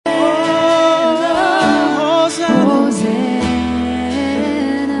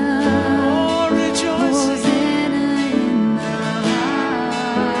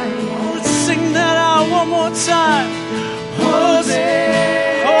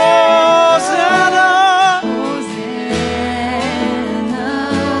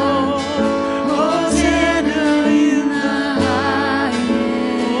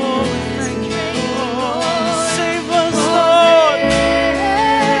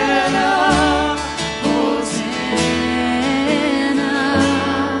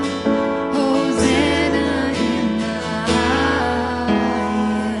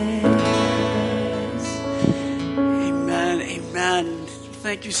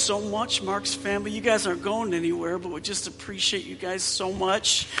so much, Mark's family. You guys aren't going anywhere, but we just appreciate you guys so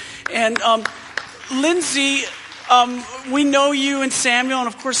much. And Lindsay, we know you and Samuel, and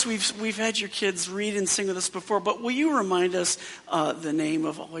of course we've had your kids read and sing with us before, but will you remind us the name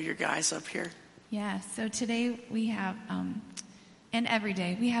of all your guys up here? Yeah, so today we have, and every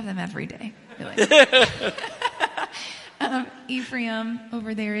day, we have them every day, really. Ephraim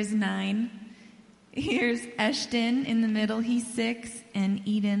over there is 9. Here's Eshton in the middle, he's 6, and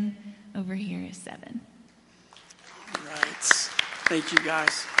Eden over here is 7. All right. Thank you,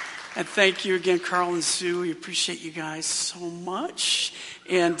 guys. And thank you again, Carl and Sue. We appreciate you guys so much.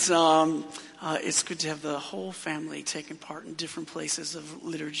 And it's good to have the whole family taking part in different places of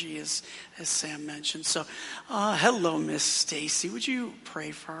liturgy, as Sam mentioned. So, hello, Miss Stacy. Would you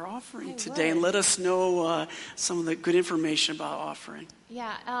pray for our offering today and let us know some of the good information about offering?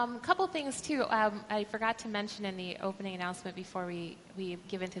 Yeah, a couple things, too. I forgot to mention in the opening announcement before we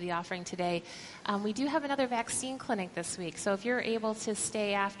give into the offering today, we do have another vaccine clinic this week. So if you're able to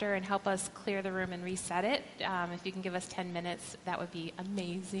stay after and help us clear the room and reset it, if you can give us 10 minutes, that would be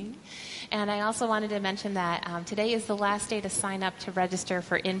amazing. And I also wanted to mention that today is the last day to sign up to register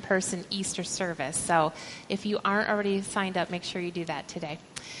for in-person Easter service. So if you aren't already signed up, make sure you do that today.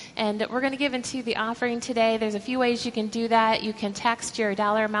 And we're going to give into the offering today. There's a few ways you can do that. You can text your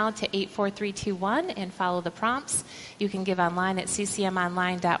dollar amount to 84321 and follow the prompts. You can give online at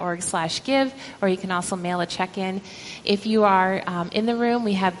ccmonline.org/give, or you can also mail a check in. If you are in the room,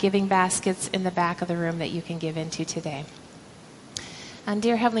 we have giving baskets in the back of the room that you can give into today. And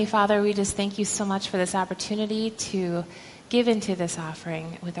dear Heavenly Father, we just thank you so much for this opportunity to give into this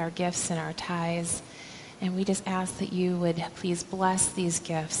offering with our gifts and our tithes. And we just ask that you would please bless these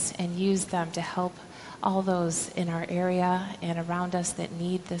gifts and use them to help all those in our area and around us that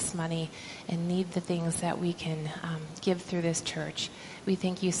need this money and need the things that we can give through this church. We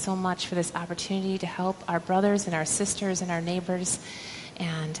thank you so much for this opportunity to help our brothers and our sisters and our neighbors.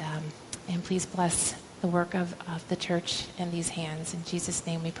 And please bless the work of the church in these hands. In Jesus'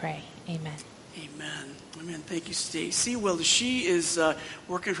 name we pray. Amen. Amen. Amen. Thank you, Stacy. Well, she is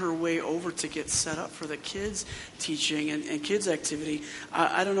working her way over to get set up for the kids teaching and kids activity.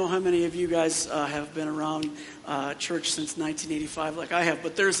 I don't know how many of you guys have been around church since 1985 like I have,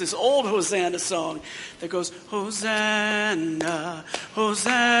 but there's this old Hosanna song that goes, Hosanna,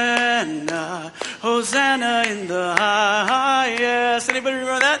 Hosanna, Hosanna in the highest. Anybody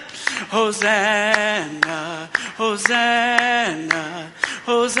remember that? Hosanna, Hosanna,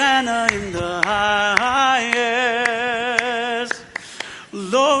 Hosanna in the highest.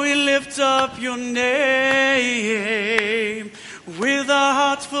 Lord, we lift up your name with our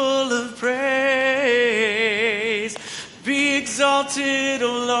hearts full of praise. Be exalted,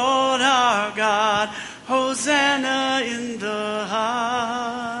 O Lord our God. Hosanna in the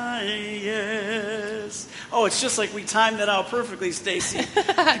highest. Oh, it's just like we timed that out perfectly, Stacy.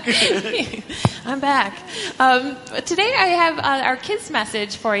 I'm back. Today I have our kids'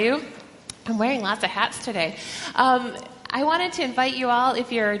 message for you. I'm wearing lots of hats today. I wanted to invite you all,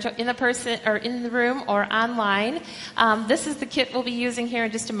 if you're in the room or online. This is the kit we'll be using here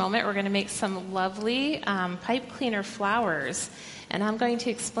in just a moment. We're going to make some lovely pipe cleaner flowers, and I'm going to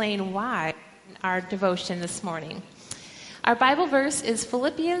explain why in our devotion this morning. Our Bible verse is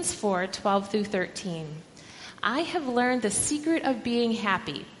Philippians 4:12-13. I have learned the secret of being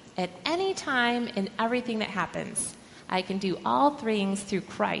happy at any time in everything that happens. I can do all things through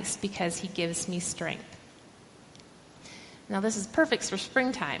Christ because he gives me strength. Now this is perfect for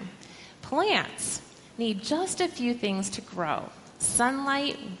springtime. Plants need just a few things to grow: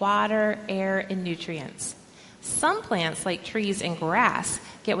 sunlight, water, air, and nutrients. Some plants, like trees and grass,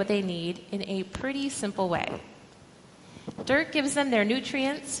 get what they need in a pretty simple way. Dirt gives them their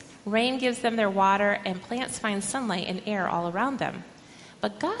nutrients, rain gives them their water, and plants find sunlight and air all around them.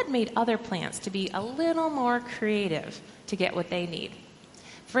 But God made other plants to be a little more creative to get what they need.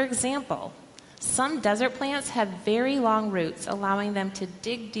 For example, some desert plants have very long roots, allowing them to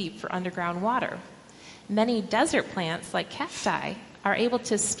dig deep for underground water. Many desert plants, like cacti, are able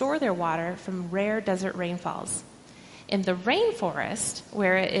to store their water from rare desert rainfalls. In the rainforest,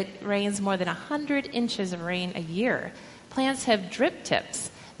 where it rains more than 100 inches of rain a year, plants have drip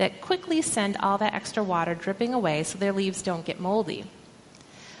tips that quickly send all that extra water dripping away so their leaves don't get moldy.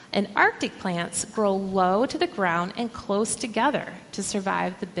 And Arctic plants grow low to the ground and close together to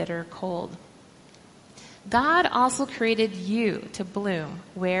survive the bitter cold. God also created you to bloom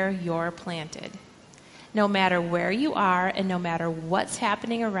where you're planted. No matter where you are and no matter what's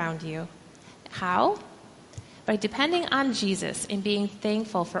happening around you. How? By depending on Jesus and being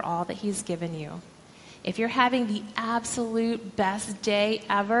thankful for all that he's given you. If you're having the absolute best day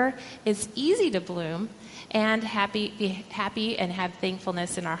ever, it's easy to bloom and be happy and have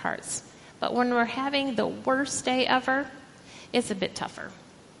thankfulness in our hearts. But when we're having the worst day ever, it's a bit tougher.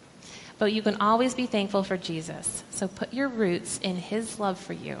 But you can always be thankful for Jesus. So put your roots in his love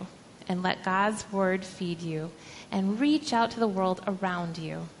for you and let God's word feed you and reach out to the world around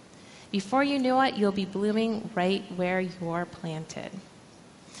you. Before you know it, you'll be blooming right where you're planted.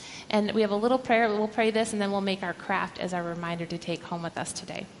 And we have a little prayer. We'll pray this, and then we'll make our craft as our reminder to take home with us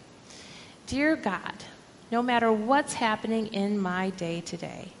today. Dear God, no matter what's happening in my day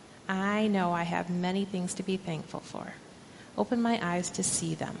today, I know I have many things to be thankful for. Open my eyes to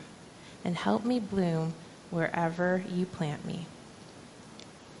see them and help me bloom wherever you plant me.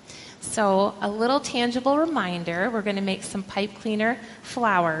 So a little tangible reminder, we're going to make some pipe cleaner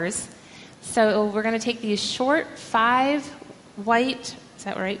flowers. So we're going to take these short 5 white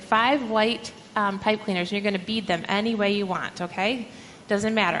pipe cleaners, and you're going to bead them any way you want, okay?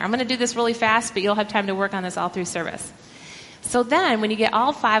 Doesn't matter. I'm going to do this really fast, but you'll have time to work on this all through service. So then when you get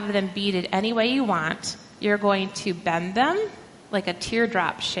all 5 of them beaded any way you want, you're going to bend them like a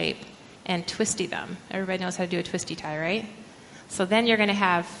teardrop shape and twisty them. Everybody knows how to do a twisty tie, right? So then you're going to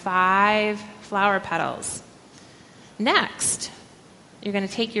have 5 flower petals. Next, you're going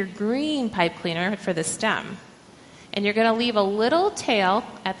to take your green pipe cleaner for the stem, and you're going to leave a little tail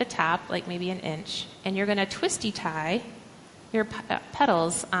at the top, like maybe an inch, and you're going to twisty tie your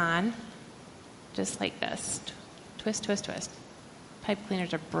petals on just like this. Twist, twist, twist. Pipe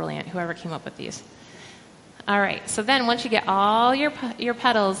cleaners are brilliant, whoever came up with these. All right, so then once you get all your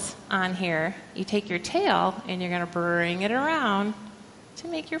petals on here, you take your tail and you're going to bring it around to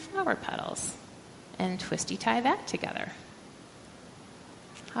make your flower petals and twisty tie that together.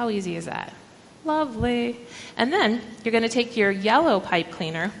 How easy is that? Lovely. And then you're going to take your yellow pipe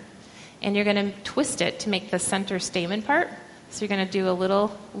cleaner and you're going to twist it to make the center stamen part. So you're going to do a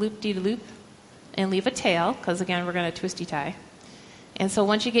little loop-de-loop and leave a tail, because again, we're going to twisty tie. And so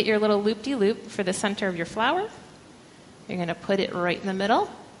once you get your little loop-de-loop for the center of your flower, you're going to put it right in the middle,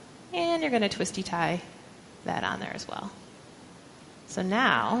 and you're going to twisty tie that on there as well. So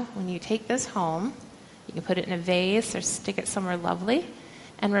now, when you take this home, you can put it in a vase or stick it somewhere lovely,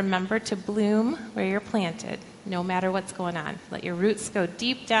 and remember to bloom where you're planted, no matter what's going on. Let your roots go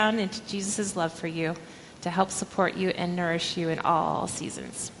deep down into Jesus' love for you to help support you and nourish you in all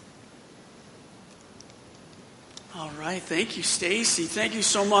seasons. All right. Thank you, Stacy. Thank you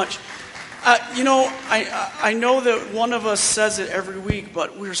so much. I know that one of us says it every week,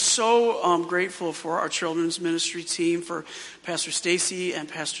 but we're so grateful for our children's ministry team, for Pastor Stacy and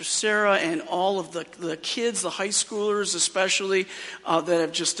Pastor Sarah, and all of the kids, the high schoolers especially, that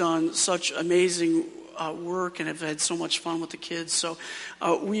have just done such amazing work and have had so much fun with the kids. So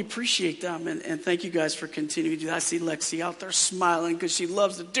we appreciate them, and thank you guys for continuing to do that. I see Lexi out there smiling because she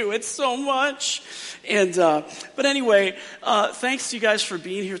loves to do it so much. And but anyway, thanks to you guys for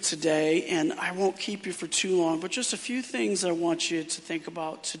being here today, and I won't keep you for too long, but just a few things I want you to think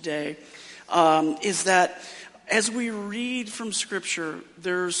about today is that as we read from Scripture,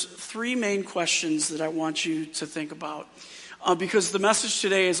 there's 3 main questions that I want you to think about. Because the message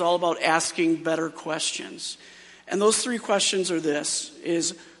today is all about asking better questions. And those 3 questions are this,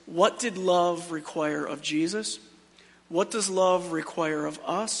 is what did love require of Jesus? What does love require of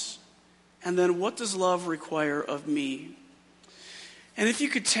us? And then what does love require of me? And if you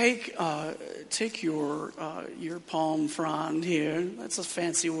could take your palm frond here, that's a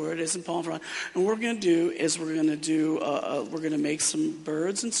fancy word, isn't palm frond? And what we're going to do is we're going to make some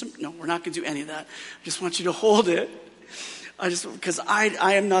birds and some, no, we're not going to do any of that. I just want you to hold it. Because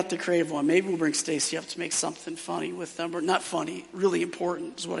I am not the creative one. Maybe we'll bring Stacy up to make something funny with them. Or not funny, really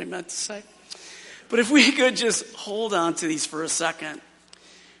important is what I meant to say. But if we could just hold on to these for a second.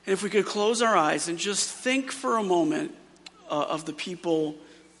 And if we could close our eyes and just think for a moment of the people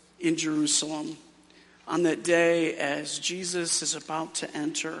in Jerusalem on that day as Jesus is about to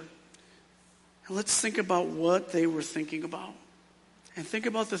enter. And let's think about what they were thinking about. And think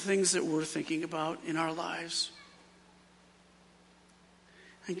about the things that we're thinking about in our lives.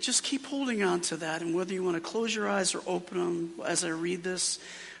 And just keep holding on to that. And whether you want to close your eyes or open them as I read this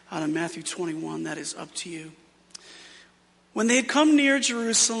out of Matthew 21, that is up to you. When they had come near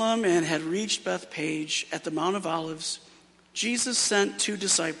Jerusalem and had reached Bethphage at the Mount of Olives, Jesus sent 2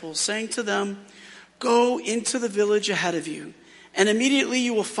 disciples, saying to them, "Go into the village ahead of you, and immediately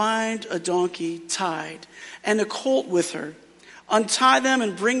you will find a donkey tied and a colt with her. Untie them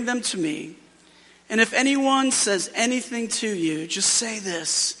and bring them to me. And if anyone says anything to you, just say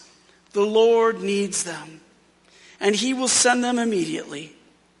this, 'The Lord needs them,' and he will send them immediately."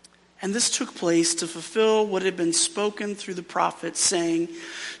 And this took place to fulfill what had been spoken through the prophets, saying,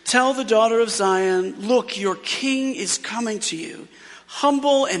 "Tell the daughter of Zion, look, your king is coming to you,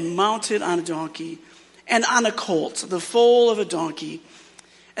 humble and mounted on a donkey, and on a colt, the foal of a donkey."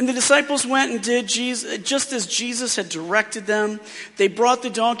 And the disciples went and did just as Jesus had directed them. They brought the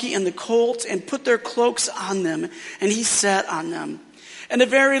donkey and the colt and put their cloaks on them, and he sat on them. And a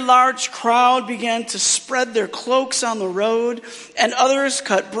very large crowd began to spread their cloaks on the road, and others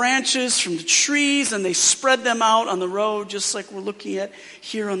cut branches from the trees, and they spread them out on the road, just like we're looking at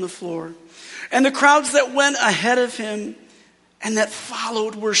here on the floor. And the crowds that went ahead of him and that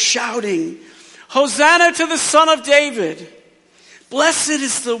followed were shouting, "Hosanna to the Son of David! Blessed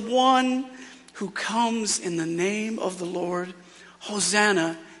is the one who comes in the name of the Lord.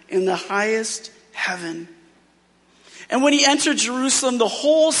 Hosanna in the highest heaven." And when he entered Jerusalem, the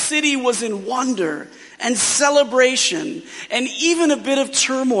whole city was in wonder and celebration and even a bit of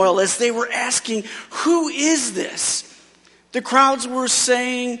turmoil as they were asking, "Who is this?" The crowds were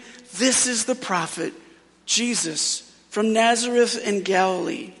saying, "This is the prophet Jesus from Nazareth in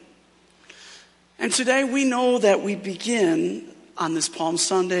Galilee." And today we know that we begin on this Palm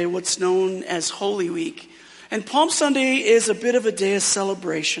Sunday what's known as Holy Week. And Palm Sunday is a bit of a day of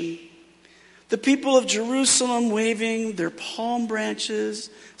celebration. The people of Jerusalem waving their palm branches,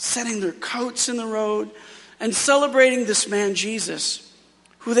 setting their coats in the road, and celebrating this man Jesus,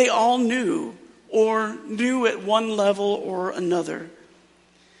 who they all knew or knew at one level or another.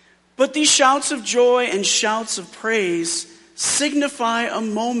 But these shouts of joy and shouts of praise signify a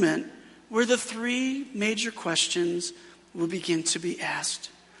moment where the three major questions will begin to be asked.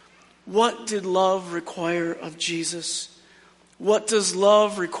 What did love require of Jesus? What does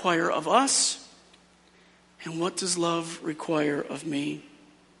love require of us? And what does love require of me?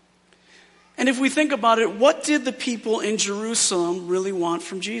 And if we think about it, what did the people in Jerusalem really want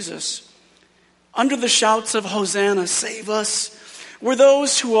from Jesus? Under the shouts of Hosanna, save us, were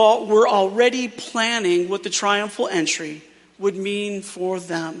those who were already planning what the triumphal entry would mean for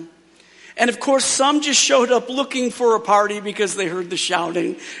them. And of course, some just showed up looking for a party because they heard the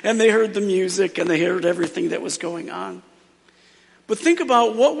shouting and they heard the music and they heard everything that was going on. But think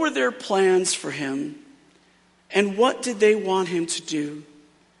about, what were their plans for him? And what did they want him to do?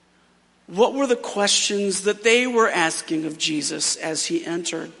 What were the questions that they were asking of Jesus as he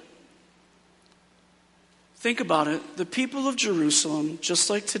entered? Think about it. The people of Jerusalem, just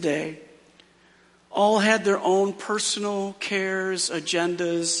like today, all had their own personal cares,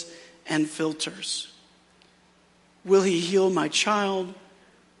 agendas, and filters. Will he heal my child?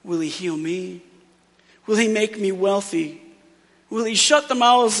 Will he heal me? Will he make me wealthy? Will he shut the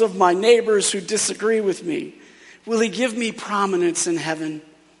mouths of my neighbors who disagree with me? Will he give me prominence in heaven?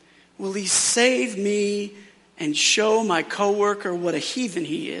 Will he save me and show my coworker what a heathen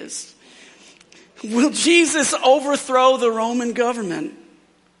he is? Will Jesus overthrow the Roman government?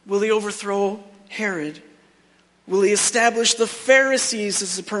 Will he overthrow Herod? Will he establish the Pharisees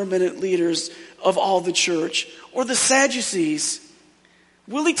as the permanent leaders of all the church, or the Sadducees?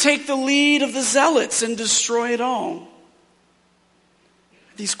 Will he take the lead of the Zealots and destroy it all?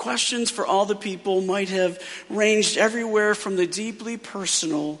 These questions for all the people might have ranged everywhere from the deeply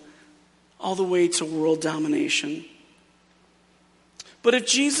personal all the way to world domination. But if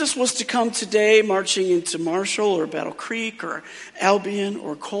Jesus was to come today marching into Marshall or Battle Creek or Albion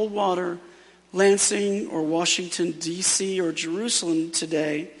or Coldwater, Lansing or Washington, D.C. or Jerusalem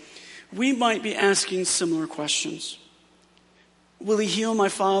today, we might be asking similar questions. Will he heal my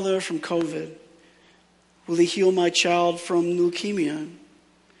father from COVID? Will he heal my child from leukemia?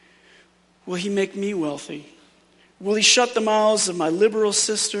 Will he make me wealthy? Will he shut the mouths of my liberal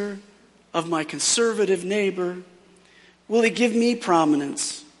sister, of my conservative neighbor? Will he give me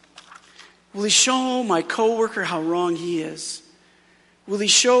prominence? Will he show my coworker how wrong he is? Will he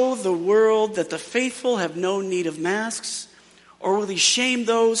show the world that the faithful have no need of masks? Or will he shame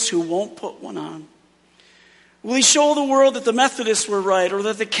those who won't put one on? Will he show the world that the Methodists were right, or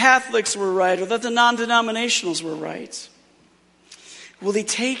that the Catholics were right, or that the non-denominationals were right? Will he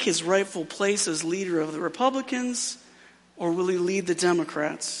take his rightful place as leader of the Republicans, or will he lead the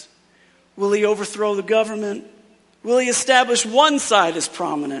Democrats? Will he overthrow the government? Will he establish one side as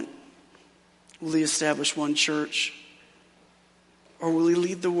prominent? Will he establish one church? Or will he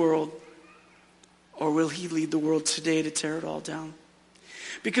lead the world? Or will he lead the world today to tear it all down?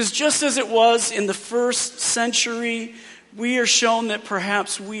 Because just as it was in the first century, we are shown that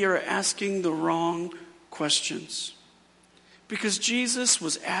perhaps we are asking the wrong questions. Because Jesus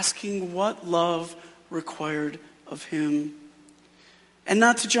was asking what love required of him. And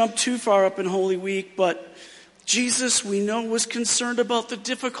not to jump too far up in Holy Week, but Jesus, we know, was concerned about the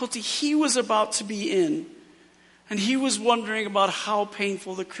difficulty he was about to be in. And he was wondering about how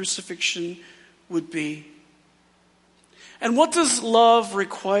painful the crucifixion would be. And what does love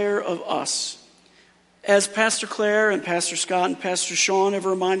require of us? As Pastor Claire and Pastor Scott and Pastor Sean have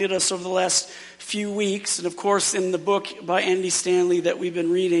reminded us over the last few weeks, and of course in the book by Andy Stanley that we've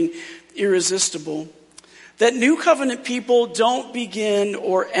been reading, Irresistible, that New Covenant people don't begin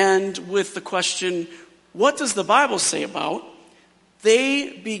or end with the question, what does the Bible say about?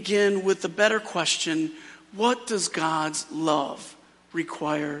 They begin with the better question, what does God's love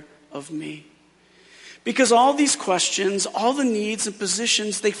require of me? Because all these questions, all the needs and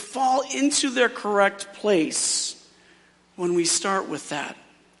positions, they fall into their correct place when we start with that.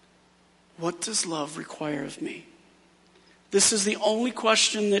 What does love require of me? This is the only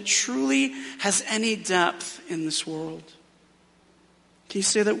question that truly has any depth in this world. Can you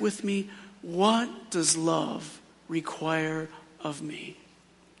say that with me? What does love require of me?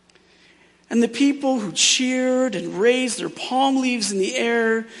 And the people who cheered and raised their palm leaves in the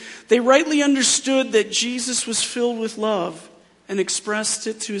air, they rightly understood that Jesus was filled with love and expressed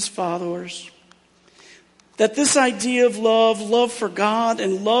it to his followers. That this idea of love for God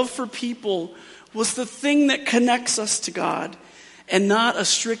and love for people, was the thing that connects us to God and not a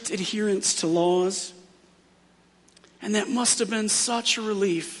strict adherence to laws. And that must have been such a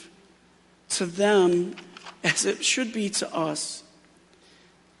relief to them as it should be to us.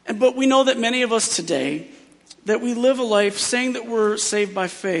 But we know that many of us today, that we live a life saying that we're saved by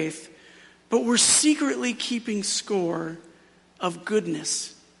faith, but we're secretly keeping score of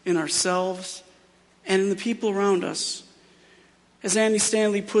goodness in ourselves and in the people around us. As Andy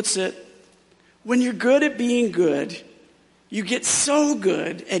Stanley puts it, when you're good at being good, you get so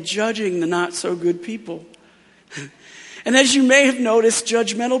good at judging the not so good people. And as you may have noticed,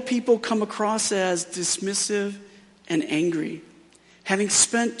 judgmental people come across as dismissive and angry. Having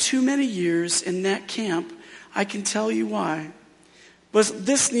spent too many years in that camp, I can tell you why. But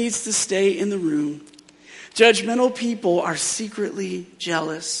this needs to stay in the room. Judgmental people are secretly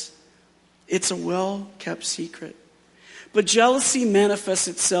jealous. It's a well-kept secret. But jealousy manifests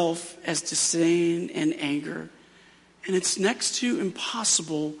itself as disdain and anger. And it's next to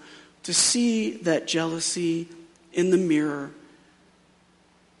impossible to see that jealousy in the mirror.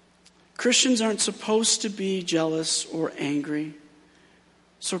 Christians aren't supposed to be jealous or angry.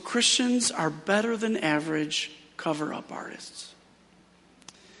 So Christians are better than average cover-up artists.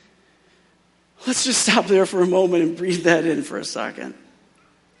 Let's just stop there for a moment and breathe that in for a second.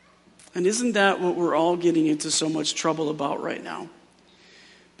 And isn't that what we're all getting into so much trouble about right now?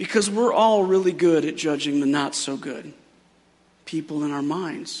 Because we're all really good at judging the not so good people in our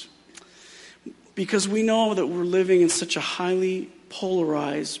minds. Because we know that we're living in such a highly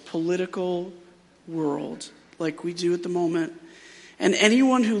polarized political world like we do at the moment. And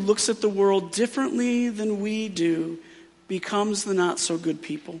anyone who looks at the world differently than we do becomes the not so good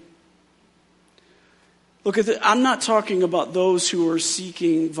people. Look I'm not talking about those who are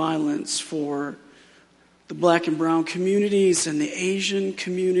seeking violence for the black and brown communities and the Asian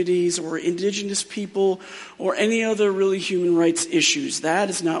communities or indigenous people or any other really human rights issues. That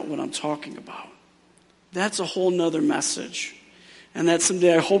is not what I'm talking about. That's a whole nother message. And that's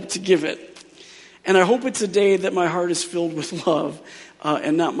someday I hope to give it. And I hope it's a day that my heart is filled with love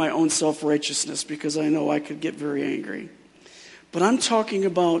and not my own self-righteousness, because I know I could get very angry. But I'm talking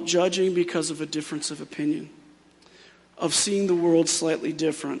about judging because of a difference of opinion, of seeing the world slightly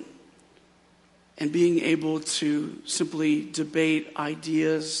different, and being able to simply debate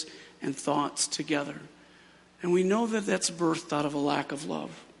ideas and thoughts together. And we know that that's birthed out of a lack of love.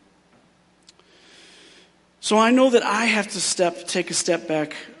 So I know that I have to take a step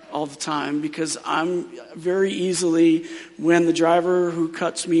back all the time, because I'm very easily, when the driver who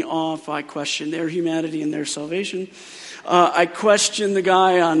cuts me off, I question their humanity and their salvation. I question the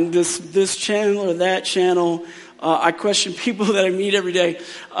guy on this channel or that channel. I question people that I meet every day.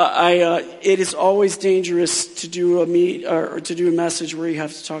 It is always dangerous to do a message where you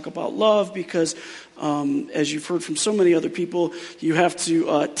have to talk about love, because as you've heard from so many other people, you have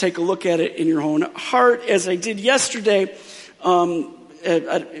to take a look at it in your own heart, as I did yesterday.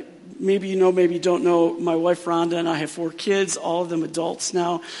 Maybe you know, maybe you don't know, my wife Rhonda and I have 4 kids, all of them adults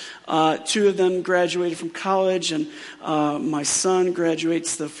now. 2 of them graduated from college, and my son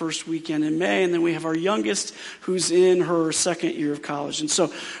graduates the first weekend in May, and then we have our youngest who's in her second year of college. And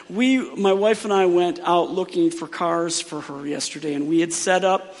so my wife and I went out looking for cars for her yesterday, and we had set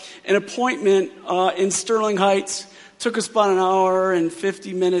up an appointment in Sterling Heights. Took us about an hour and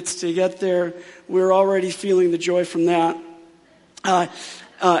 50 minutes to get there. We were already feeling the joy from that.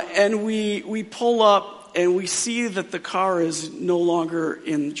 And we pull up, up and we see that the car is no longer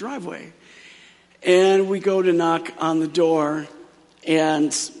in the driveway. And we go to knock on the door,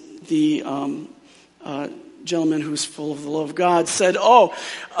 and the gentleman who's full of the love of God said,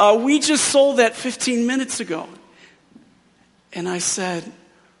 we just sold that 15 minutes ago. And I said,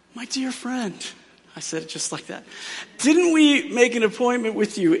 my dear friend, I said it just like that. Didn't we make an appointment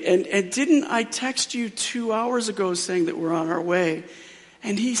with you? And didn't I text you 2 hours ago saying that we're on our way?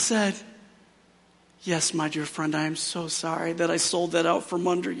 And he said, yes, my dear friend, I am so sorry that I sold that out from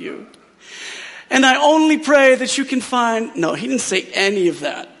under you. And I only pray that you can find... No, he didn't say any of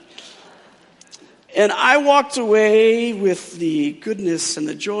that. And I walked away with the goodness and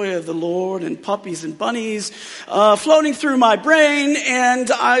the joy of the Lord and puppies and bunnies floating through my brain. And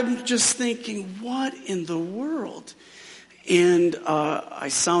I'm just thinking, what in the world? And I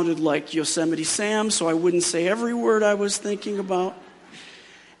sounded like Yosemite Sam, so I wouldn't say every word I was thinking about.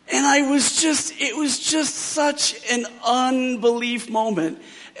 And it was just such an unbelief moment.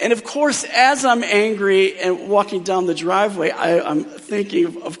 And of course, as I'm angry and walking down the driveway, I'm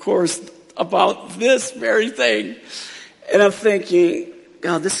thinking, of course, about this very thing. And I'm thinking,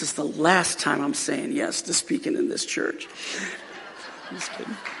 God, this is the last time I'm saying yes to speaking in this church. I'm just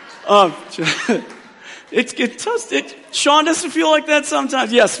kidding. It's tough. Sean doesn't feel like that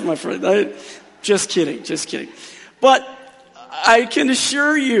sometimes. Yes, my friend. Just kidding. But I can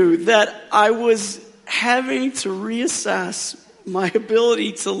assure you that I was having to reassess my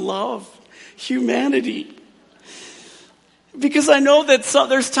ability to love humanity. Because I know that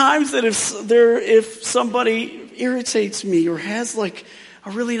there's times that if somebody irritates me or has like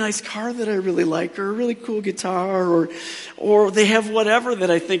a really nice car that I really like or a really cool guitar or they have whatever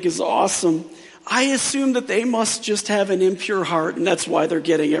that I think is awesome, I assume that they must just have an impure heart and that's why they're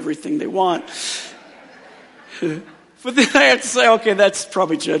getting everything they want. But then I have to say, okay, that's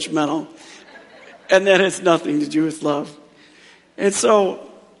probably judgmental. And that has nothing to do with love. And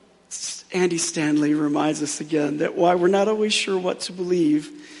so Andy Stanley reminds us again that while we're not always sure what to believe,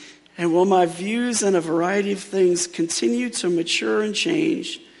 and while my views on a variety of things continue to mature and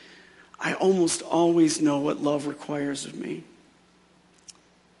change, I almost always know what love requires of me.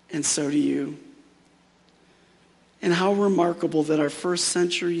 And so do you. And how remarkable that our first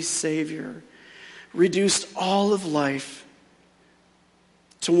century Savior reduced all of life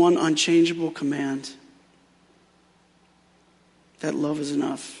to one unchangeable command, that love is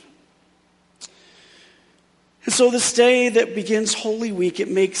enough. And so this day that begins Holy Week, it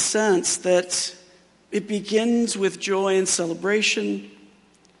makes sense that it begins with joy and celebration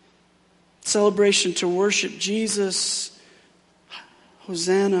to worship Jesus.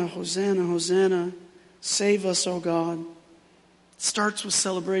 Hosanna, Hosanna, Hosanna. Save us, O God. It starts with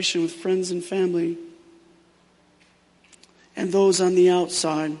celebration with friends and family. And those on the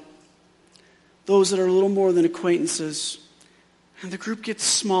outside, those that are a little more than acquaintances. And the group gets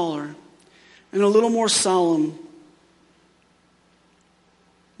smaller and a little more solemn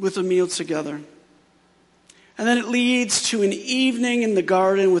with a meal together. And then it leads to an evening in the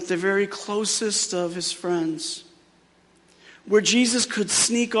garden with the very closest of his friends, where Jesus could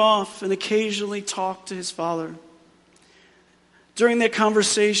sneak off and occasionally talk to his Father. During that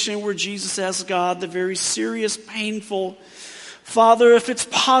conversation where Jesus asked God the very serious, painful, Father, if it's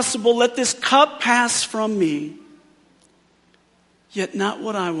possible, let this cup pass from me. Yet not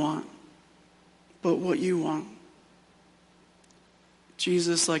what I want, but what you want.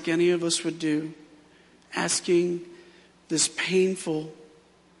 Jesus, like any of us would do, asking this painful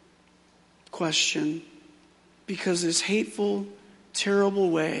question because his hateful, terrible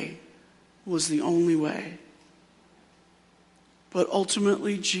way was the only way. But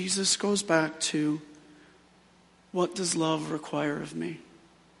ultimately, Jesus goes back to, what does love require of me?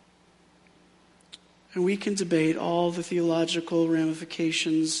 And we can debate all the theological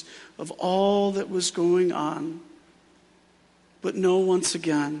ramifications of all that was going on, but know once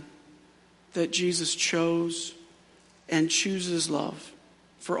again that Jesus chose and chooses love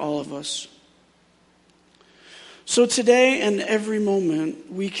for all of us. So today and every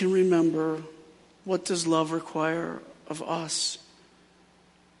moment, we can remember, what does love require of us?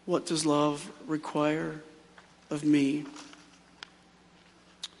 What does love require of me?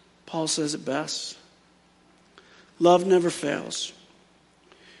 Paul says it best. Love never fails.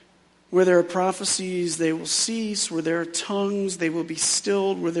 Where there are prophecies, they will cease. Where there are tongues, they will be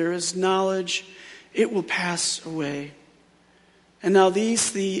stilled. Where there is knowledge, it will pass away. And now these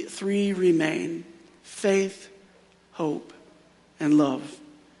three remain: faith, hope, and love.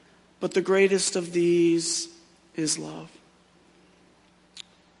 But the greatest of these is love.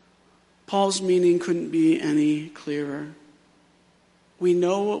 Paul's meaning couldn't be any clearer. We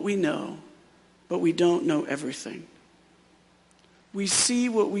know what we know but we don't know everything. We see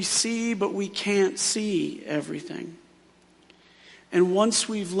what we see, but we can't see everything. And once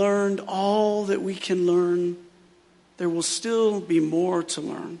we've learned all that we can learn, there will still be more to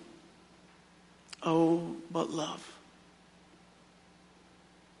learn. Oh, but love.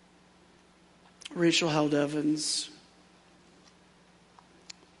 Rachel Held Evans,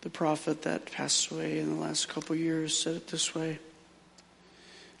 the prophet that passed away in the last couple of years, said it this way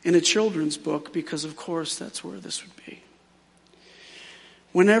in a children's book, because of course that's where this would be.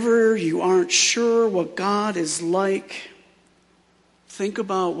 Whenever you aren't sure what God is like, think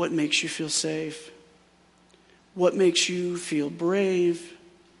about what makes you feel safe, what makes you feel brave,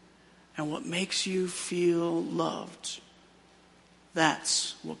 and what makes you feel loved.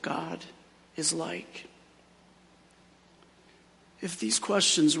 That's what God is like. If these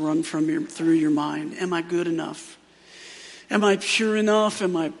questions run through your mind, am I good enough? Am I pure enough?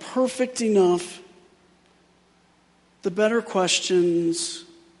 Am I perfect enough? The better questions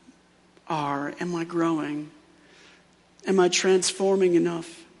are, am I growing? Am I transforming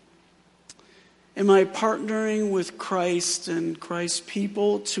enough? Am I partnering with Christ and Christ's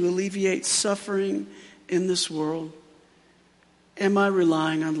people to alleviate suffering in this world? Am I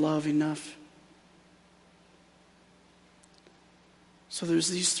relying on love enough? So there's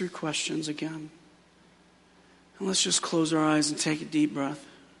these three questions again. And let's just close our eyes and take a deep breath.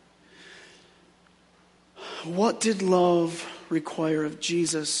 What did love require of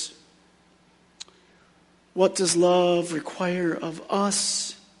Jesus? What does love require of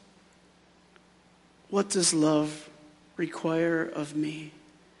us? What does love require of me?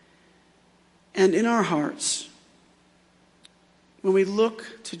 And in our hearts, when we look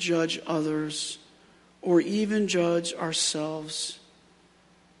to judge others or even judge ourselves,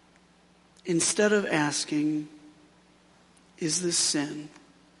 instead of asking, is this sin?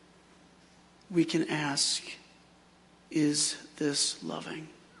 We can ask, is this loving?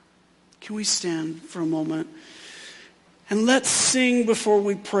 Can we stand for a moment? And let's sing before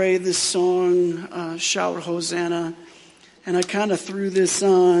we pray this song, Shout Hosanna. And I kind of threw this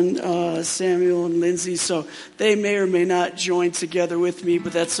on Samuel and Lindsay, so they may or may not join together with me,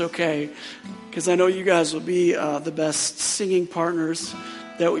 but that's okay. Because I know you guys will be the best singing partners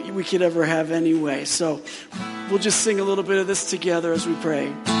that we could ever have anyway. So we'll just sing a little bit of this together as we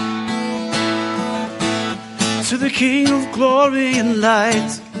pray. To the King of glory and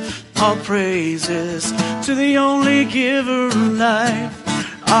light, all praises. To the only giver of life,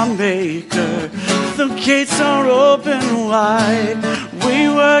 our maker. The gates are open wide. We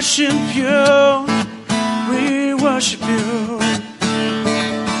worship you. We worship you.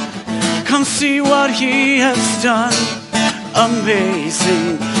 Come see what he has done.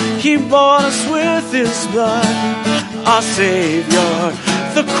 Amazing. He bought us with his blood. Our Savior.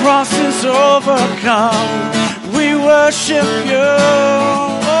 The cross is overcome. We worship you.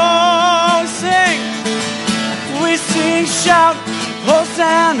 Oh, we sing, shout,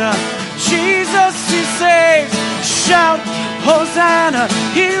 Hosanna. Jesus, he saves. Shout, Hosanna.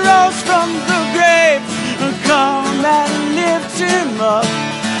 He rose from the grave. Come and lift him up.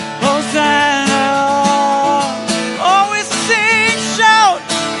 Hosanna. Oh, we sing, shout.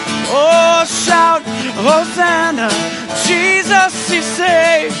 Oh, shout, Hosanna. Jesus, he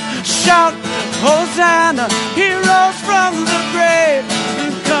saves. Shout, Hosanna. He rose from the grave.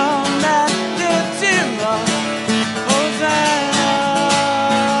 Come and lift him up. Hosanna.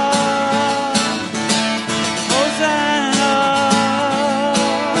 Hosanna.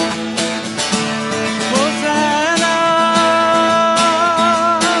 Hosanna.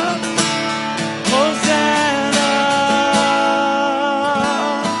 Hosanna.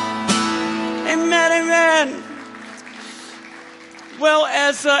 Amen, amen. Well,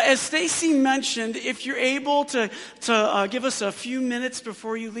 as Stacy mentioned, if you're able to give us a few minutes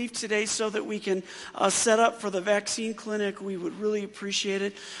before you leave today so that we can set up for the vaccine clinic, we would really appreciate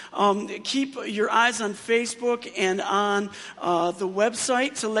it. Keep your eyes on Facebook and on the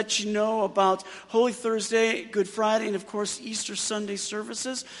website to let you know about Holy Thursday, Good Friday, and of course Easter Sunday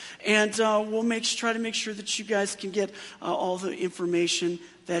services. And we'll try to make sure that you guys can get all the information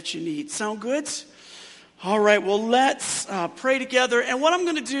that you need. Sound good? All right, well, let's pray together. And what I'm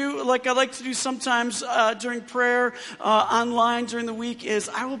going to do, like I like to do sometimes during prayer online during the week, is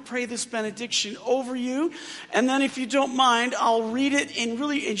I will pray this benediction over you. And then if you don't mind, I'll read it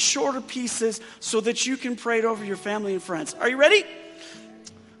in shorter pieces so that you can pray it over your family and friends. Are you ready?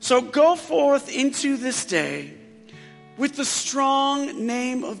 So go forth into this day with the strong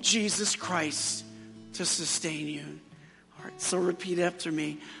name of Jesus Christ to sustain you. All right, so repeat after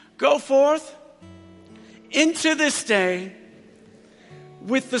me. Go forth into this day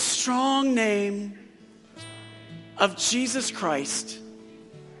with the strong name of Jesus Christ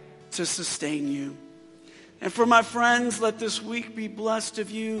to sustain you. And for my friends, let this week be blessed of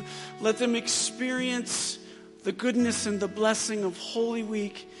you. Let them experience the goodness and the blessing of Holy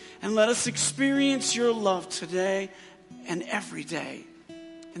Week. And let us experience your love today and every day.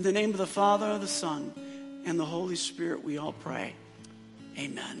 In the name of the Father, the Son, and the Holy Spirit, we all pray.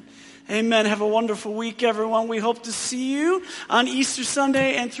 Amen. Amen. Have a wonderful week, everyone. We hope to see you on Easter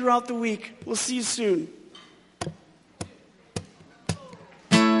Sunday and throughout the week. We'll see you soon.